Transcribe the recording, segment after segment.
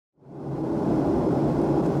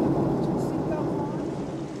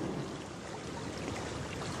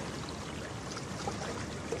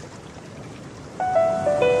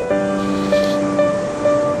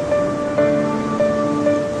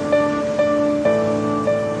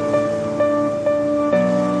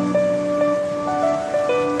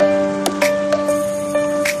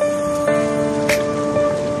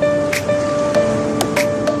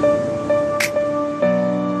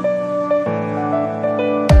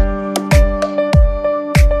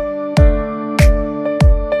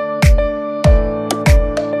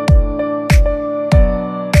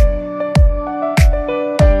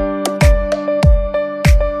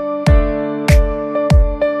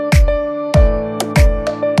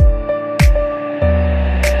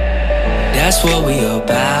That's what we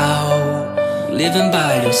about. Living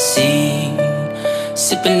by the sea,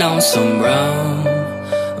 sipping on some rum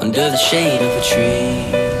under the shade of a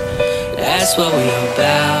tree. That's what we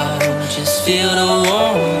about. Just feel the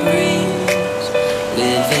warm breeze,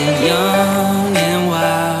 living young and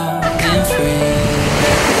wild and free.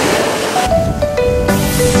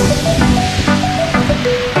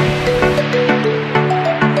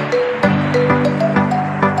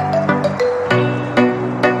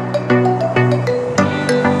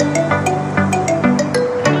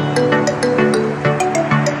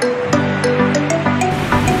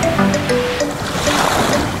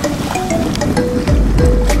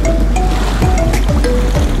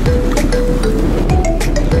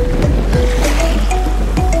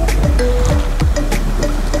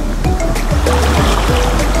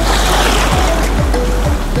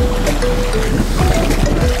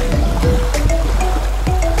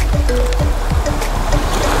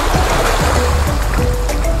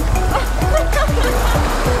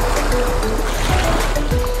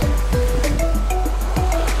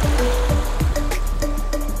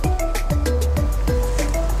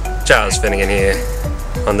 Charles Finnegan here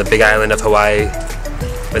on the big island of Hawaii,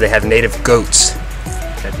 where they have native goats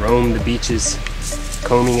that roam the beaches,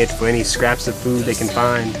 combing it for any scraps of food they can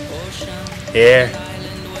find. Here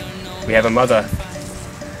we have a mother.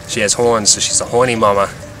 She has horns, so she's a horny mama,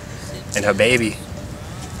 and her baby,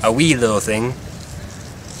 a wee little thing,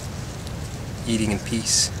 eating in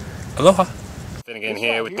peace. Aloha! Finnegan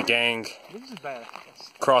here with the gang,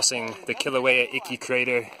 crossing the Kilauea Iki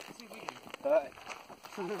crater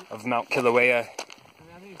of Mount Kilauea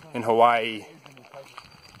in Hawaii.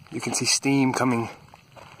 You can see steam coming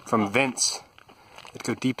from vents that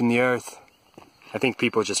go deep in the earth. I think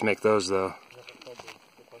people just make those though.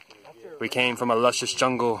 We came from a luscious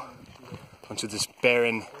jungle onto this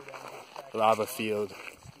barren lava field.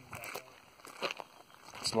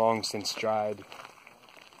 It's long since dried.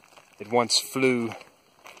 It once flew.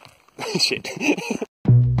 Shit.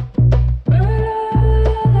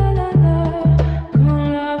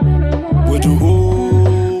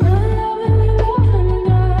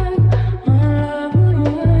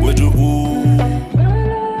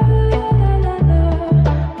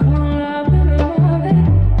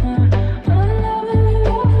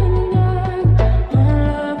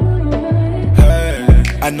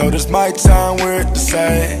 I know this might sound weird to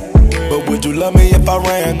say, but would you love me if I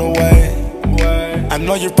ran away? I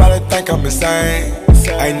know you probably think I'm insane.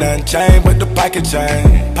 Ain't nothing changed but the pocket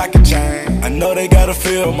chain. I know they gotta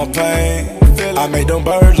feel my pain. I made them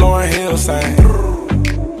birds Lauryn Hill sing.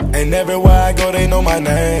 And everywhere I go they know my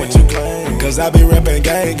name. Cause I be reppin'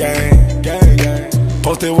 gang gang.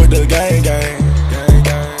 Posted with the gang gang.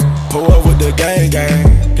 Pull up with the gang gang.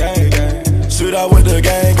 Shoot out with the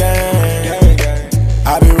gang gang.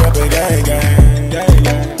 I be reppin' gang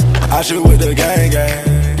gang. I shoot with the gang gang.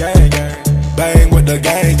 Bang with the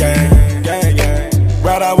gang gang.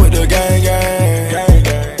 Ride out with the gang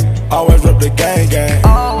gang. Always rep the gang gang.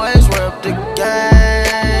 Always rep the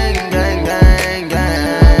gang gang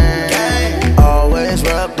gang. Always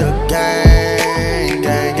rep the gang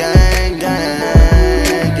gang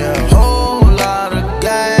gang. Whole lot of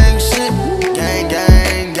gang shit. Gang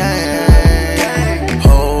gang.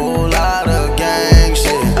 Whole lot of gang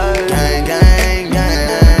shit. Gang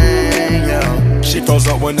gang. She froze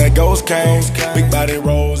up when that ghost came. Big body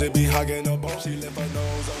rolls, it be hugging her bones. She lift her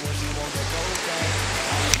nose up when she want that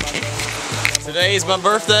cocaine. Today is my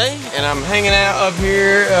birthday, and I'm hanging out up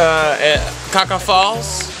here at Kaka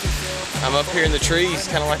Falls. I'm up here in the trees,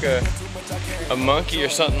 kind of like a monkey or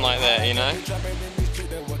something like that, you know?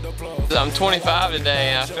 I'm 25 today,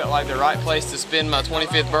 and I felt like the right place to spend my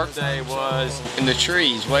 25th birthday was in the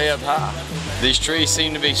trees, way up high. These trees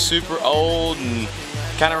seem to be super old, and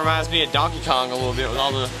kind of reminds me of Donkey Kong a little bit with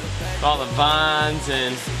all the vines,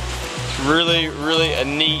 and it's really a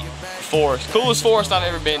neat forest. Coolest forest I've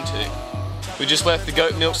ever been to. We just left the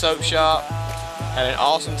goat milk soap shop, had an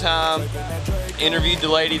awesome time, interviewed the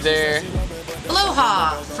lady there.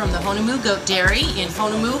 Aloha from the Honolulu Goat Dairy in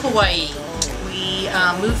Honolulu, Hawaii. We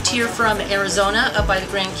moved here from Arizona up by the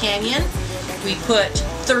Grand Canyon. We put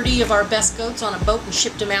 30 of our best goats on a boat and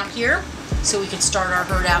shipped them out here so we could start our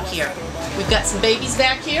herd out here. We've got some babies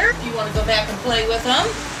back here if you want to go back and play with them.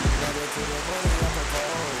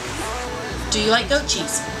 Do you like goat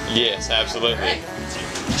cheese? Yes, absolutely. All right.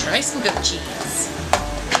 Try some goat cheese.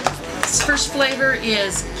 This first flavor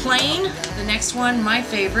is plain. The next one, my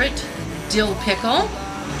favorite, dill pickle.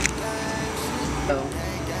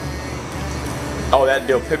 Oh, that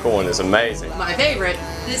dill pickle one is amazing. My favorite.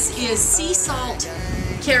 This is sea salt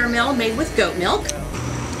caramel made with goat milk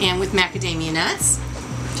and with macadamia nuts.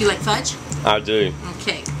 Do you like fudge? I do.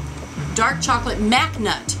 Okay. Dark chocolate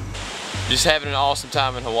McNut. Just having an awesome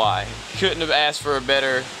time in Hawaii. Couldn't have asked for a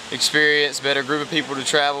better experience, better group of people to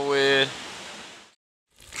travel with.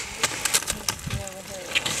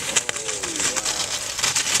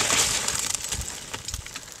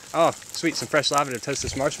 Oh, sweet, some fresh lava to toast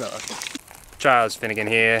this marshmallow. Charles Finnegan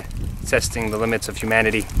here, testing the limits of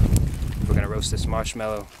humanity. We're gonna roast this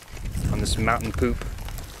marshmallow on this mountain poop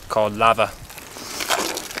called lava.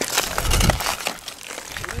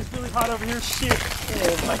 It's really hot over here, shit.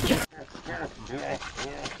 Oh my god.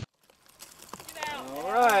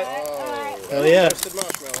 Alright. Hell yeah.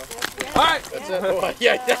 Alright. That's it.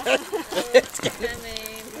 Yeah.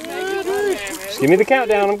 Just give me the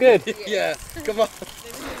countdown, I'm good. Yeah, come on.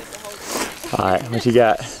 Alright, what you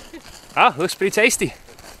got? Oh, looks pretty tasty.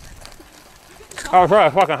 Oh, it's really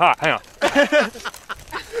fucking hot. Hang on.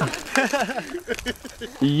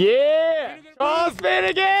 Yeah! Charles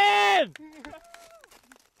Finnegan!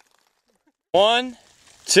 1,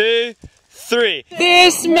 2, 3.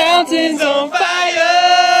 This mountain's on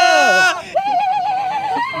fire!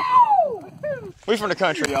 We from the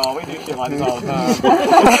country, y'all. We do shit like this all the time.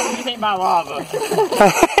 This ain't my lava.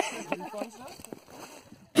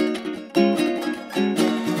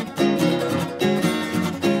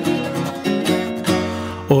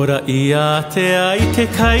 Ora ia te ai ke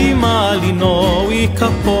kaimali no I ka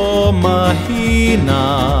pō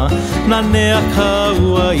mahina Na nea ka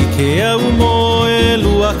ua I ke au mo e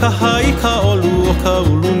lua ka hai ka olu o ka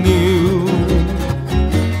ulu niu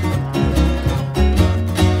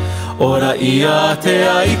Ora ia te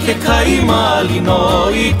ai ke kaimali no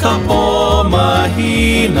I ka pō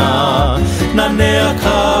mahina Na nea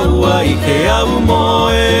ka ua I ke au mo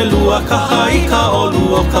e lua ka hai ka olu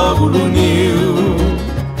o ka ulu niu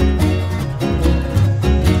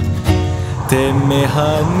Te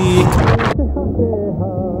mehani ka te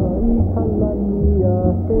hakeha I ka lani a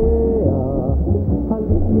hea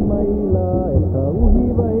Hali I maila e ka uhi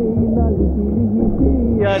wai na lihi lihi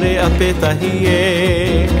hi are a petahi e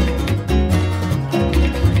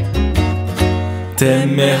Te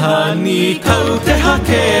mehani kau te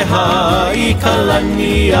hakeha I ka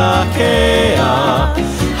lani a hea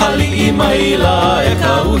Hali I maila e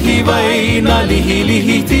ka uhi wai na lihi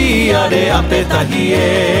lihi ti are a petahi e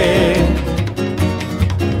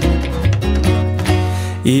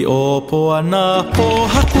I opo ana po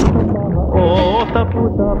haku o tapu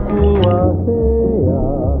tapu a hea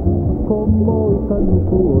Komo I ka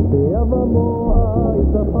nuku o te awa moa I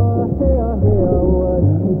ka pāhea hea o a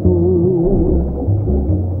hitu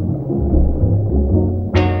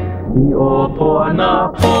I opo ana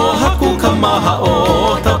po haku ka maha o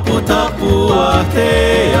tapu tapu a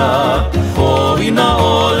hea Hoina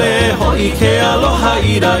ole hoi ke aloha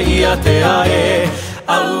ira I a te ae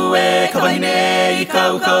Au e ka wahine I ka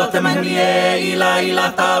uka o te mahuli e I la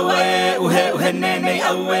tau e uhe uhe nenei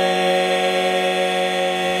au e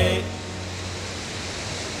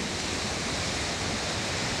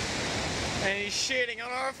And he's shitting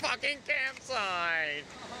on our fucking campsite.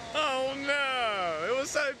 Oh no! It was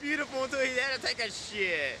so beautiful until he had to take a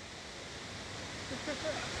shit.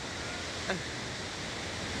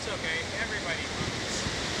 It's okay. Everybody moves.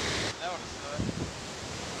 That would suck.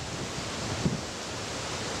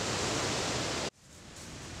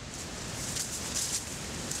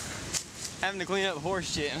 Having to clean up horse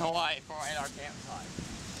shit in Hawaii before we're at our campsite.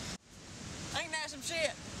 Ain't that some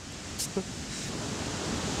shit?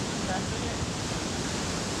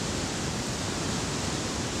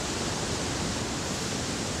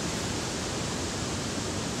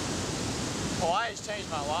 Hawaii's changed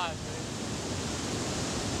my life,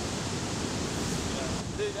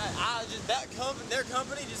 dude. Dude, their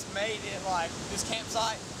company just made it like this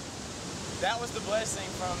campsite. That was the blessing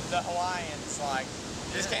from the Hawaiians. Like,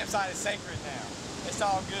 this campsite is sacred now. It's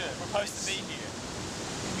all good. We're supposed to be here.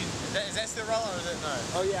 Is that still rolling or is it no?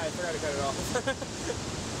 Oh yeah, I forgot to cut it off.